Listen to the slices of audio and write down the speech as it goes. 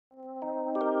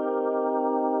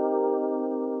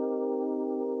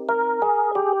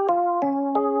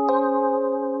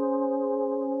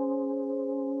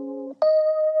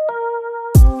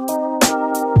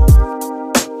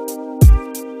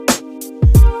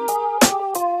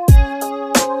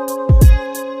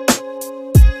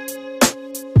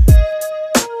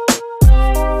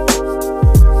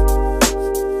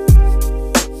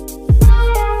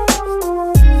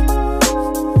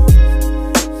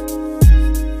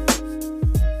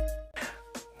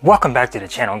Welcome back to the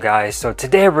channel, guys. So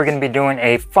today we're going to be doing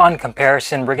a fun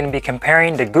comparison. We're going to be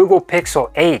comparing the Google Pixel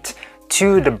 8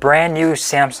 to the brand new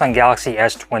Samsung Galaxy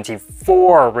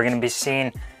S24. We're going to be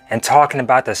seeing and talking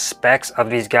about the specs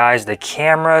of these guys, the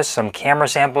cameras, some camera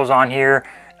samples on here,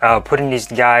 putting these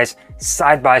guys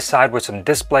side by side with some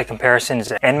display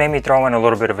comparisons, and maybe throw in a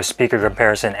little bit of a speaker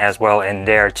comparison as well in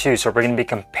there too. So we're going to be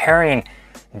comparing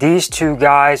these two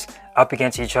guys up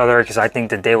against each other because I think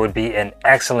that they would be an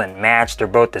excellent match. They're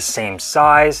both the same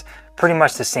size, pretty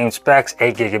much the same specs,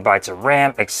 8 GB of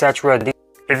RAM, etc.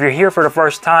 If you're here for the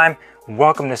first time,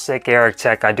 welcome to Sick Eric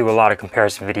Tech. I do a lot of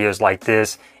comparison videos like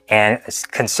this, and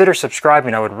consider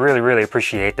subscribing. I would really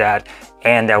appreciate that,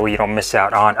 and that way you don't miss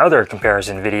out on other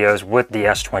comparison videos with the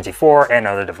S24 and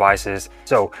other devices.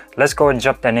 So let's go ahead and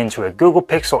jump then into a Google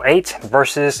Pixel 8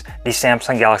 versus the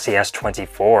Samsung Galaxy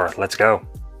S24. Let's go.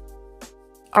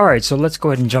 All right, so let's go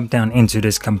ahead and jump down into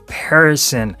this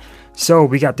comparison. So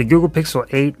we got the Google Pixel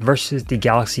 8 versus the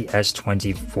Galaxy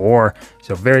S24.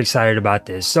 So very excited about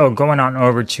this. So going on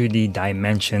over to the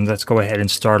dimensions, let's go ahead and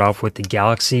start off with the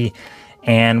Galaxy.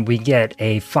 And we get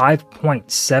a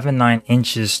 5.79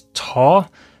 inches tall,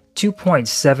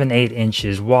 2.78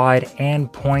 inches wide,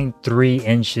 and 0.3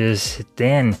 inches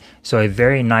thin. So a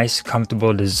very nice,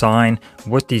 comfortable design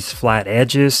with these flat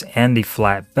edges and the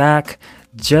flat back,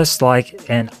 just like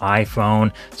an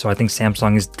iPhone. So I think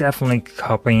Samsung is definitely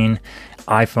copying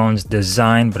iPhone's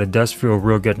design, but it does feel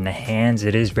real good in the hands.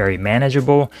 It is very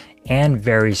manageable and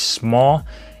very small.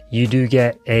 You do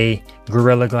get a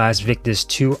Gorilla Glass Victus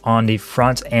 2 on the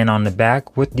front and on the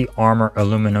back with the Armor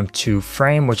Aluminum 2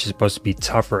 frame, which is supposed to be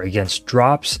tougher against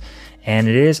drops. And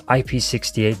it is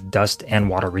IP68 dust and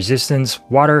water resistance,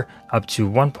 water up to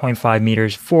 1.5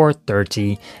 meters for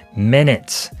 30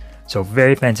 minutes. So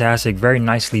very fantastic, very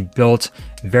nicely built,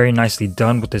 very nicely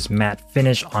done with this matte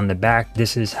finish on the back.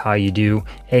 This is how you do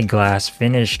a glass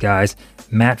finish, guys.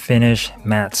 Matte finish,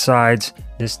 matte sides.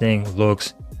 This thing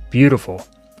looks beautiful.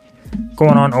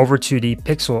 Going on over to the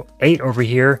Pixel 8 over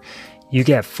here, you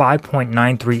get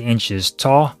 5.93 inches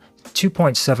tall,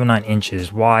 2.79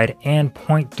 inches wide, and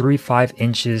 0.35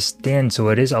 inches thin. So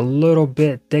it is a little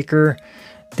bit thicker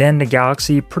than the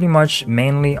Galaxy, pretty much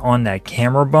mainly on that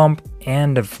camera bump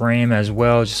and the frame as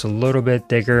well, just a little bit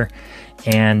thicker.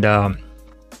 And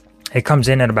it comes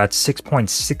in at about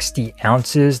 6.60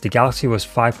 ounces. The Galaxy was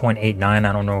 5.89.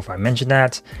 I don't know if I mentioned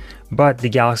that, but the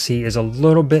Galaxy is a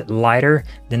little bit lighter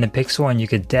than the Pixel, and you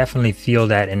could definitely feel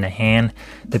that in the hand.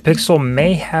 The Pixel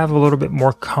may have a little bit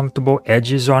more comfortable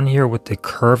edges on here with the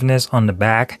curvedness on the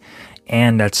back,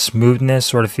 and that smoothness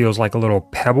sort of feels like a little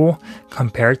pebble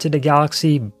compared to the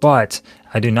Galaxy, but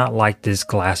I do not like this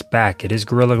glass back. It is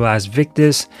Gorilla Glass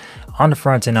Victus on the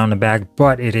front and on the back,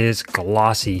 but it is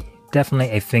glossy.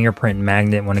 Definitely a fingerprint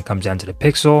magnet when it comes down to the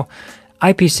Pixel.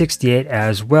 IP68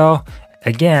 as well.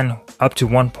 Again, up to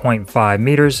 1.5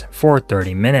 meters for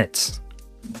 30 minutes.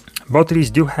 Both of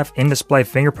these do have in-display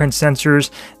fingerprint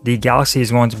sensors. The Galaxy is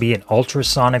going to be an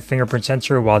ultrasonic fingerprint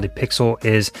sensor, while the Pixel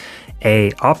is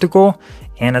a optical.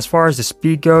 And as far as the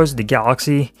speed goes, the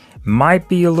Galaxy might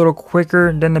be a little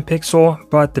quicker than the Pixel,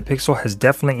 but the Pixel has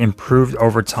definitely improved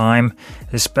over time,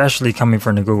 especially coming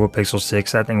from the Google Pixel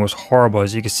 6. That thing was horrible.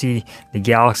 As you can see, the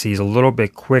Galaxy is a little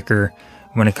bit quicker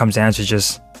when it comes down to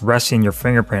just resting your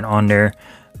fingerprint on there,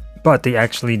 but the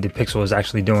Pixel is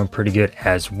actually doing pretty good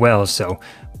as well. So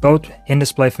both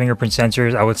in-display fingerprint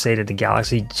sensors. I would say that the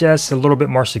Galaxy just a little bit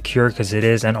more secure because it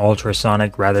is an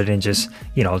ultrasonic rather than just,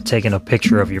 you know, taking a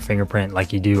picture of your fingerprint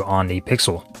like you do on the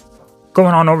Pixel.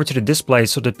 Going on over to the display,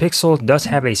 so the Pixel does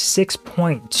have a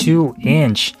 6.2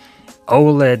 inch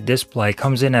OLED display,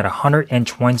 comes in at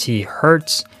 120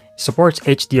 Hertz, supports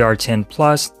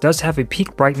HDR10+, does have a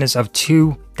peak brightness of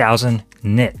 2000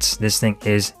 nits. This thing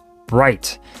is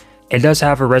bright. It does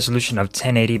have a resolution of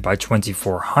 1080 by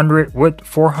 2400 with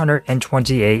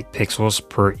 428 pixels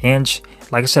per inch.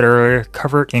 Like I said earlier,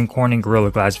 covered in Corning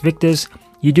Gorilla Glass Victus.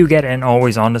 You do get an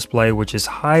always on display, which is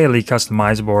highly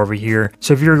customizable over here.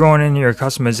 So if you're going into your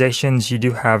customizations, you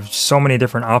do have so many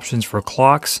different options for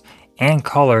clocks and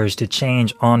colors to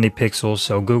change on the Pixel.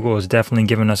 So Google is definitely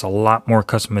giving us a lot more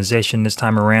customization this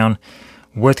time around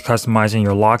with customizing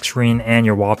your lock screen and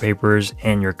your wallpapers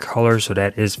and your colors. So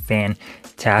that is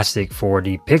fantastic for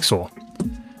the Pixel.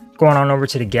 Going on over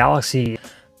to the Galaxy,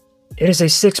 it is a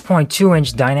 6.2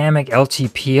 inch dynamic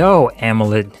LTPO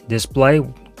AMOLED display.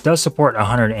 Does support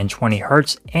 120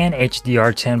 Hertz and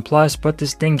HDR10+, but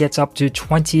this thing gets up to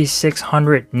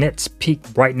 2600 nits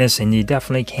peak brightness, and you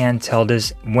definitely can tell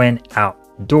this when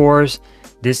out outdoors.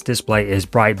 This display is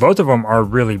bright. Both of them are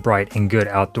really bright and good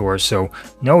outdoors, so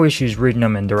no issues reading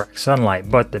them in direct sunlight,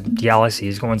 but the Galaxy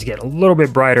is going to get a little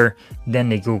bit brighter than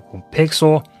the Google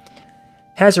Pixel.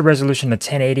 Has a resolution of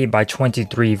 1080 by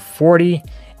 2340,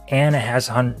 and it has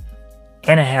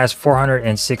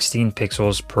 416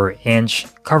 pixels per inch,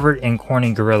 covered in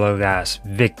Corning Gorilla Glass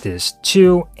Victus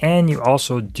 2, and you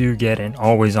also do get an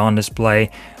always-on display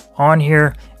on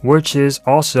here, which is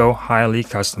also highly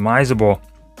customizable.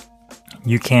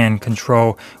 You can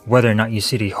control whether or not you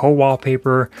see the whole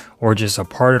wallpaper or just a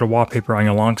part of the wallpaper on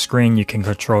your lock screen. You can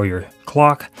control your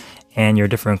clock and your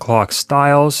different clock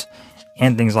styles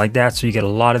and things like that. So you get a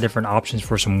lot of different options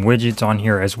for some widgets on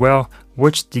here as well,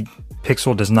 which the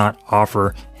Pixel does not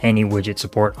offer any widget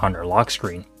support on their lock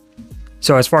screen.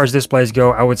 So as far as displays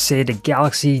go, I would say the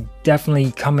Galaxy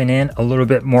definitely coming in a little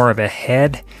bit more of a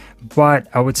head, but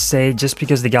I would say just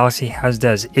because the Galaxy has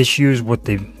those issues with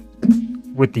the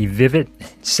vivid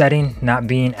setting not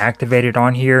being activated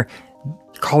on here,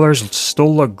 colors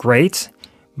still look great,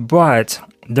 but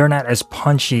they're not as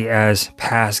punchy as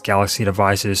past Galaxy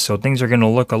devices, so things are going to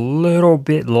look a little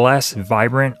bit less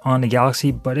vibrant on the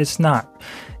Galaxy, but it's not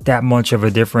that much of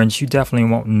a difference. You definitely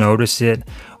won't notice it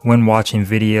when watching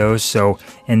videos, so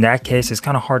in that case it's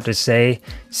kind of hard to say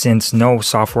since no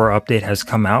software update has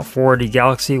come out for the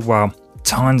Galaxy, while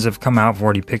tons have come out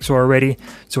for the Pixel already,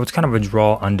 so it's kind of a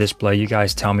draw on display. You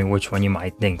guys tell me which one you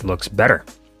might think looks better.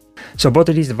 So both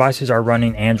of these devices are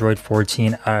running Android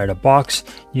 14 out of the box.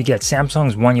 You get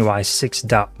Samsung's One UI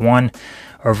 6.1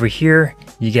 over here.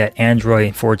 You get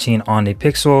Android 14 on the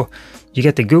Pixel. You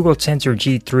get the Google Tensor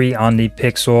G3 on the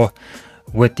Pixel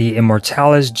with the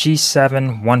Immortalis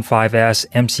G7 15S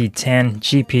MC10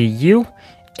 GPU.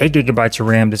 8GB of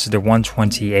RAM. This is the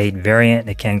 128 variant.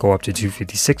 It can go up to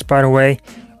 256, by the way.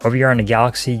 Over here on the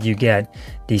Galaxy, you get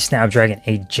the Snapdragon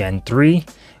 8 Gen 3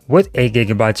 with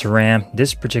 8GB of RAM.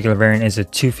 This particular variant is a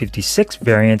 256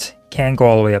 variant. Can go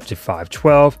all the way up to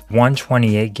 512.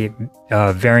 128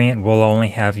 variant will only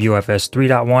have UFS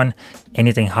 3.1.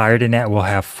 Anything higher than that will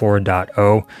have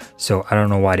 4.0. So I don't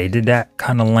know why they did that.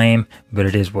 Kind of lame, but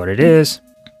it is what it is.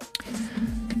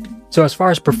 So as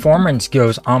far as performance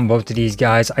goes on both of these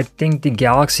guys, I think the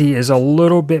Galaxy is a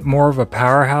little bit more of a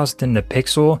powerhouse than the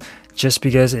Pixel, just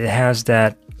because it has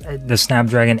the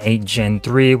Snapdragon 8 Gen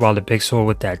 3, while the Pixel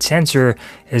with that sensor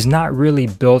is not really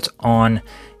built on,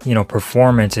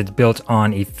 performance. It's built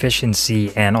on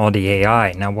efficiency and all the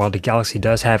AI. Now, while the Galaxy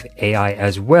does have AI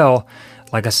as well,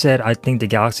 like I said, I think the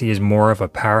Galaxy is more of a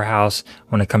powerhouse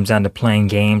when it comes down to playing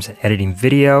games and editing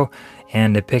video,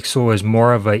 and the Pixel is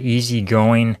more of a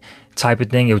easygoing type of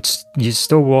thing. You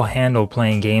still will handle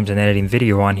playing games and editing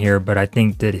video on here, but I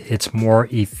think that it's more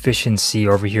efficiency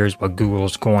over here is what Google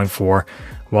is going for,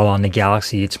 while on the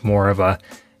Galaxy it's more of a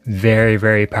very,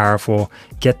 very powerful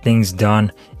get things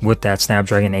done with that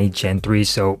Snapdragon 8 Gen 3.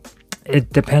 So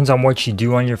it depends on what you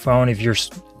do on your phone. If you're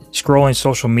scrolling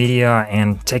social media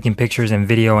and taking pictures and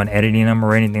video and editing them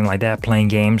or anything like that, playing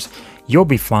games, you'll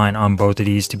be fine on both of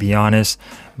these, to be honest.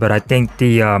 But I think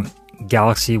the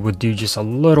Galaxy would do just a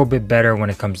little bit better when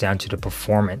it comes down to the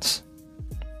performance.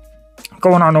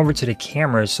 Going on over to the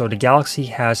cameras, so the Galaxy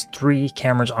has 3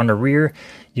 cameras on the rear.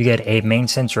 You get a main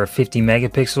sensor of 50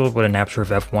 megapixels with an aperture of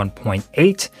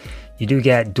f1.8. You do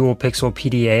get dual pixel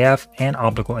PDAF and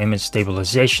optical image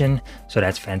stabilization, so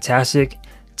that's fantastic.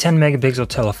 10 megapixel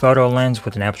telephoto lens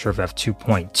with an aperture of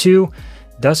f2.2.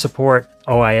 Does support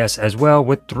OIS as well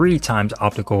with 3 times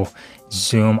optical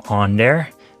zoom on there.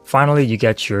 Finally, you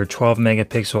get your 12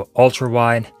 megapixel ultra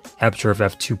wide, aperture of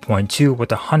f2.2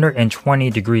 with a 120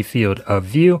 degree field of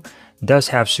view. Does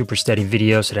have super steady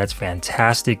video, so that's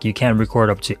fantastic. You can record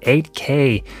up to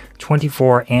 8K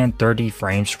 24 and 30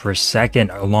 frames per second,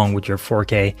 along with your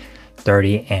 4K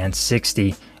 30 and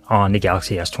 60 on the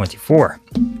Galaxy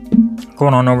S24.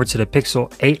 Going on over to the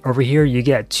Pixel 8 over here, you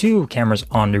get 2 cameras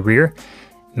on the rear.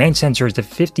 Main sensor is the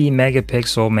 50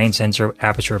 megapixel main sensor,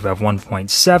 aperture of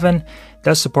f1.7.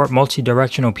 Does support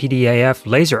multi-directional PDAF,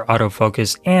 laser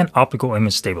autofocus, and optical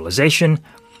image stabilization.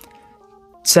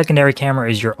 Secondary camera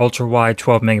is your ultra wide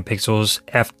 12 megapixels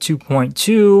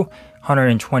f2.2,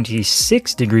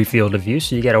 126 degree field of view,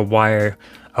 so you get a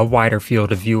wider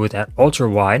field of view with that ultra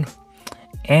wide.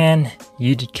 And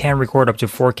you can record up to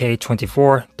 4K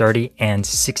 24, 30, and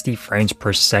 60 frames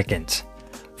per second.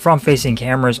 Front-facing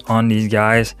cameras on these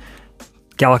guys,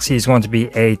 Galaxy is going to be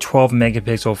a 12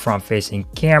 megapixel front-facing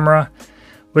camera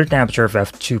with an aperture of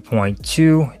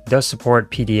f2.2. Does support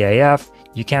PDAF.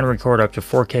 You can record up to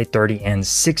 4K 30 and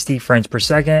 60 frames per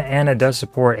second, and it does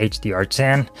support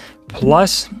HDR10.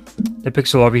 Plus, the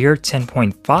Pixel over here,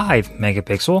 10.5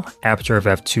 megapixel, aperture of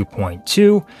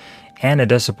f2.2, and it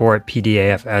does support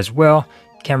PDAF as well.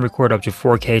 Can record up to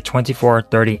 4K, 24,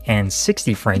 30, and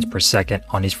 60 frames per second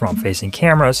on these front-facing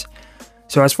cameras.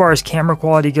 So as far as camera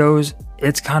quality goes,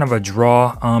 it's kind of a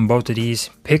draw on both of these.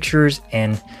 Pictures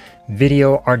and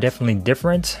video are definitely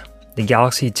different. The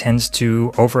Galaxy tends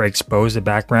to overexpose the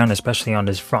background, especially on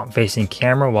this front-facing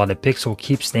camera, while the Pixel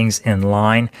keeps things in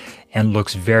line and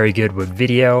looks very good with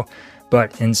video.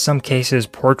 But in some cases,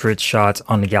 portrait shots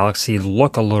on the Galaxy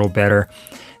look a little better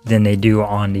than they do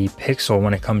on the Pixel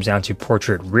when it comes down to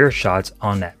portrait rear shots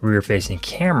on that rear-facing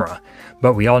camera.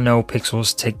 But we all know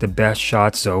Pixels take the best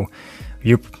shots, so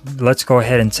let's go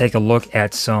ahead and take a look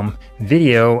at some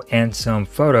video and some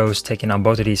photos taken on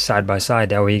both of these side by side.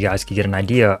 That way you guys can get an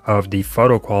idea of the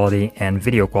photo quality and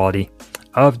video quality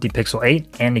of the Pixel 8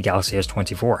 and the Galaxy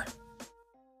S24.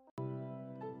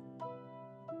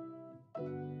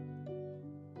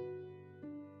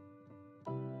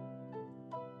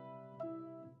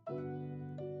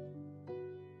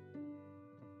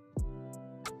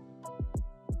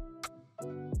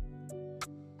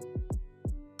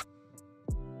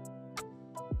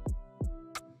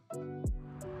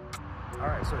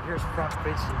 Alright, so here's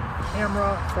front-facing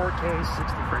camera, 4K, 60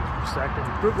 frames per second,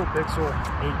 Google Pixel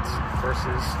 8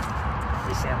 versus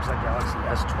the Samsung Galaxy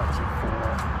S24.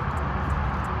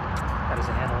 That is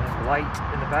a handling light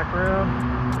in the background.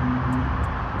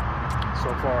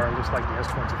 So far, it looks like the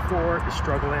S24 is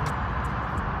struggling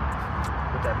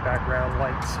with that background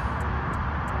light.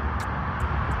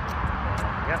 And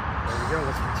yeah, there we go.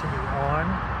 Let's continue on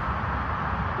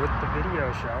with the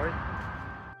video, shall we?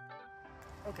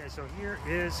 Okay, so here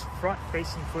is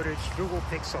front-facing footage, Google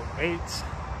Pixel 8,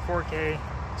 4K,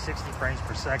 60 frames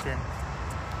per second.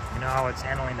 You know how it's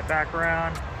handling the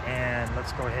background, and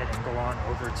let's go ahead and go on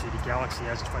over to the Galaxy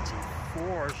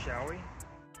S24, shall we?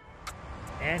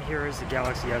 And here is the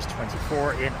Galaxy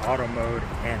S24 in auto mode,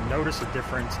 and notice a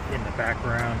difference in the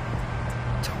background.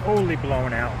 Totally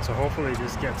blown out, so hopefully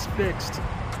this gets fixed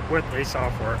with a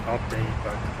software update,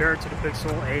 but compared to the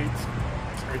Pixel 8,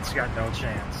 it's got no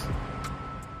chance.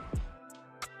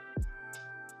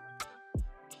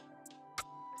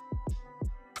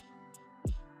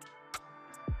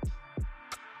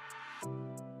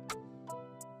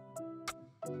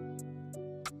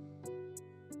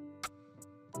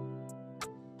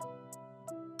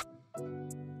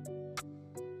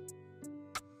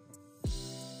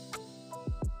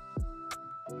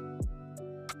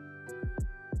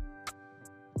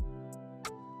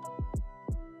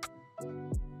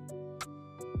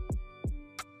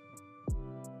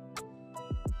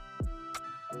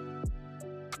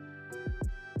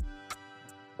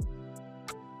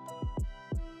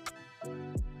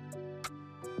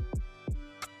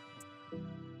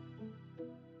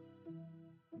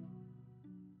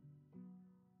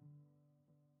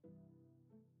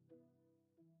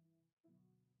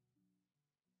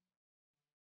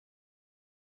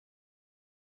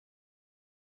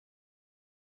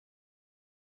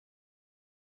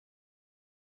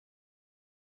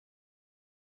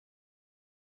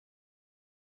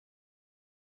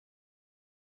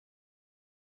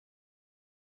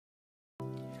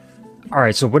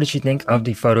 Alright, so what did you think of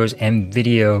the photos and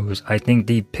videos? I think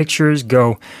the pictures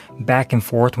go back and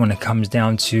forth when it comes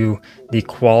down to the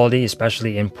quality,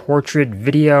 especially in portrait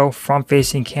video,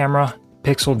 front-facing camera.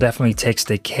 Pixel definitely takes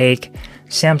the cake.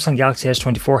 Samsung Galaxy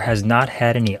S24 has not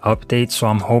had any updates, so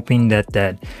I'm hoping that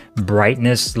that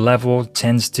brightness level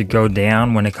tends to go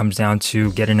down when it comes down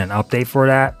to getting an update for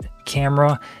that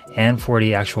camera and for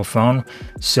the actual phone.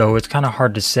 So it's kind of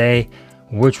hard to say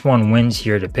which one wins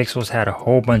here. The Pixel's had a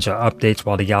whole bunch of updates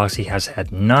while the Galaxy has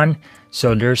had none,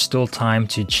 so there's still time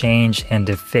to change and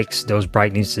to fix those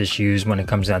brightness issues when it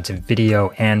comes down to video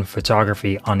and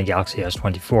photography on the Galaxy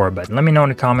S24. But let me know in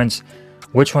the comments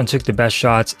which one took the best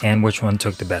shots and which one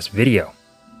took the best video.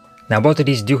 Now both of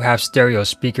these do have stereo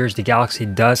speakers. The Galaxy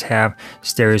does have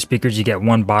stereo speakers. You get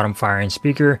one bottom firing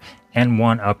speaker and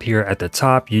one up here at the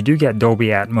top. You do get Dolby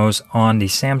Atmos on the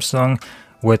Samsung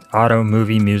with auto,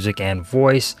 movie, music, and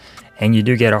voice, and you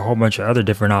do get a whole bunch of other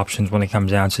different options when it comes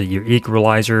down to your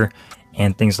equalizer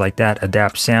and things like that,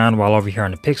 adapt sound. While over here on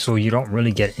the Pixel, you don't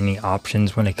really get any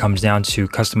options when it comes down to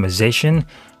customization.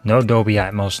 No Dolby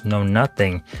Atmos, no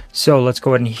nothing. So let's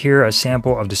go ahead and hear a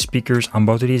sample of the speakers on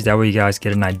both of these. That way you guys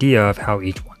get an idea of how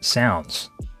each one sounds.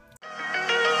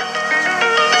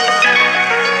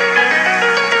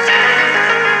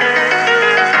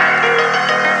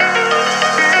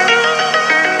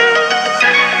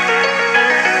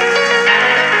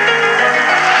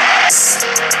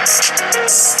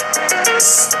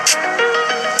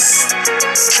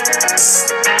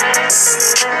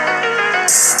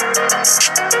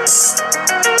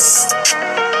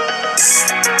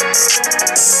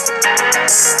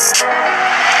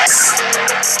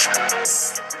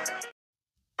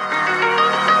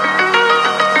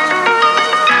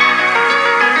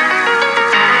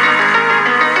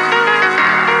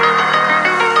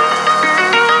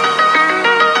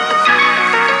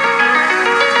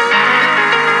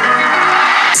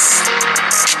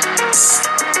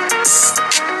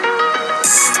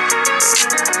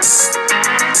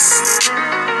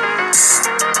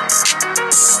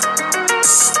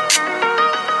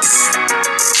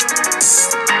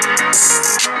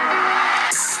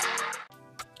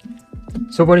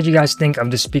 So what did you guys think of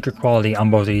the speaker quality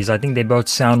on both of these? I think they both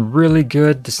sound really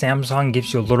good. The Samsung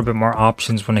gives you a little bit more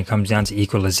options when it comes down to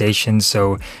equalization,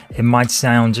 so it might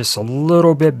sound just a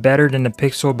little bit better than the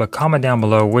Pixel, but comment down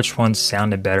below which one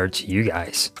sounded better to you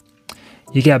guys.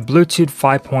 You get Bluetooth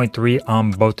 5.3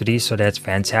 on both of these, so that's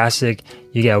fantastic.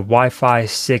 You get Wi-Fi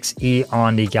 6E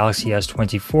on the Galaxy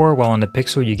S24, while on the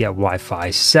Pixel you get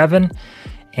Wi-Fi 7,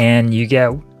 and you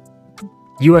get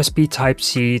USB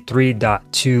Type-C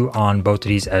 3.2 on both of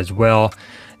these as well.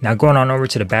 Now going on over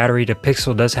to the battery, the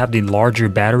Pixel does have the larger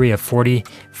battery of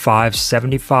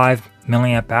 4575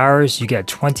 milliamp hours. You get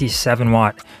 27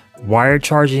 watt wired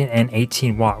charging and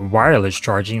 18 watt wireless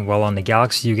charging, while on the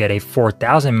Galaxy you get a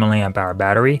 4000 milliamp hour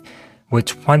battery with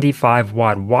 25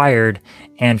 watt wired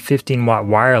and 15 watt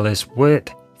wireless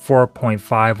with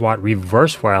 4.5 watt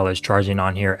reverse wireless charging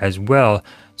on here as well.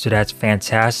 So that's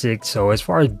fantastic. So as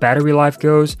far as battery life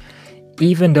goes,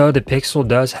 even though the Pixel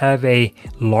does have a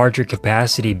larger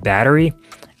capacity battery,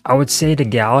 I would say the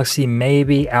Galaxy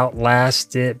maybe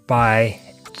outlasts it by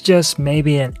just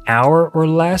maybe an hour or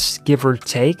less, give or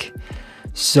take.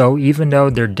 So even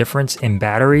though they're different in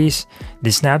batteries,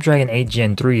 the Snapdragon 8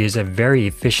 Gen 3 is a very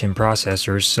efficient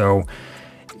processor, so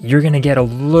you're gonna get a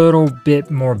little bit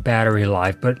more battery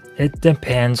life, but it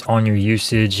depends on your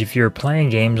usage. If you're playing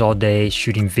games all day,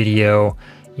 shooting video,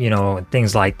 you know,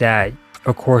 things like that,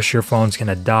 of course your phone's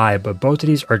gonna die. But both of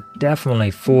these are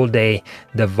definitely full day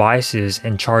devices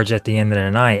and charge at the end of the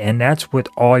night, and that's with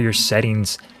all your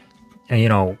settings, you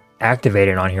know,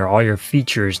 activated on here, all your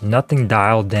features, nothing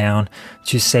dialed down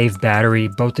to save battery.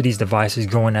 Both of these devices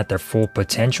going at their full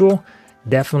potential,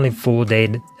 definitely full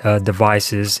day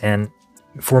devices, and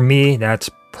for me that's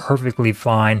perfectly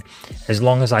fine. As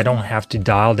long as I don't have to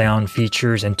dial down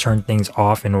features and turn things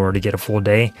off in order to get a full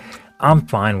day, I'm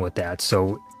fine with that.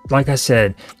 So like I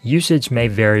said, usage may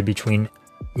vary between,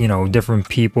 you know, different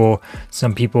people.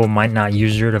 Some people might not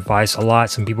use your device a lot.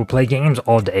 Some people play games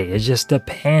all day. It just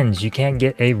depends. You can't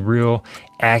get a real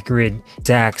accurate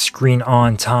exact screen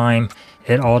on time.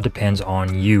 It all depends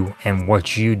on you and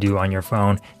what you do on your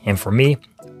phone. And for me,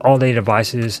 all day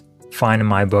devices, fine in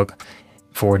my book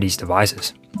for these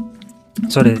devices.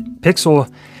 So the Pixel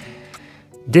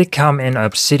did come in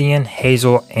Obsidian,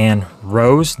 Hazel, and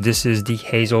Rose. This is the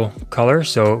Hazel color,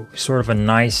 so sort of a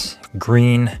nice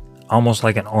green, almost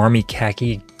like an army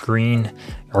khaki green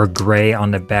or gray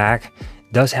on the back.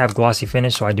 Does have glossy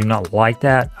finish, so I do not like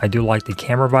that. I do like the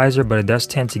camera visor, but it does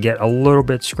tend to get a little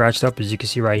bit scratched up, as you can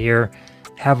see right here.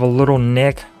 Have a little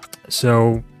nick,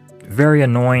 so very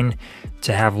annoying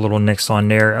to have little nicks on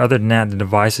there. Other than that, the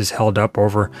device is held up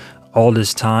over all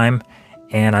this time,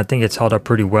 and I think it's held up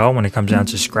pretty well when it comes down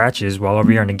to scratches. While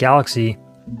over here in the Galaxy,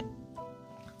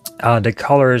 the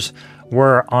colors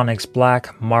were onyx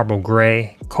black, marble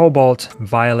gray, cobalt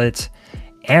violet,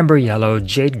 amber yellow,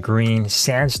 jade green,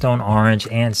 sandstone orange,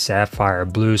 and sapphire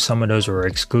blue. Some of those were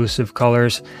exclusive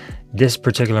colors. This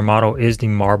particular model is the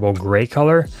marble gray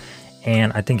color,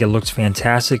 and I think it looks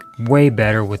fantastic. Way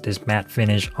better with this matte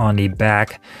finish on the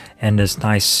back and this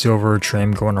nice silver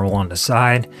trim going along the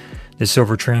side. The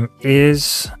silver trim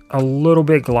is a little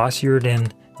bit glossier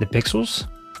than the Pixels,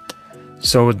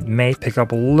 so it may pick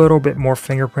up a little bit more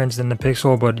fingerprints than the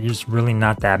Pixel, but it's really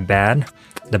not that bad.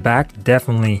 The back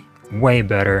definitely way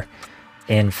better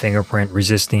in fingerprint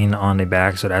resisting on the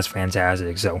back, so that's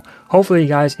fantastic. So hopefully you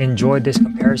guys enjoyed this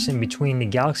comparison between the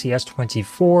Galaxy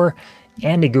S24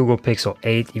 and the Google Pixel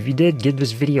 8. If you did, give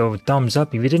this video a thumbs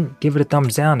up. If you didn't, give it a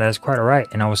thumbs down. That's quite alright,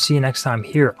 and I will see you next time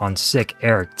here on Sick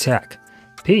Eric Tech.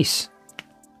 Peace.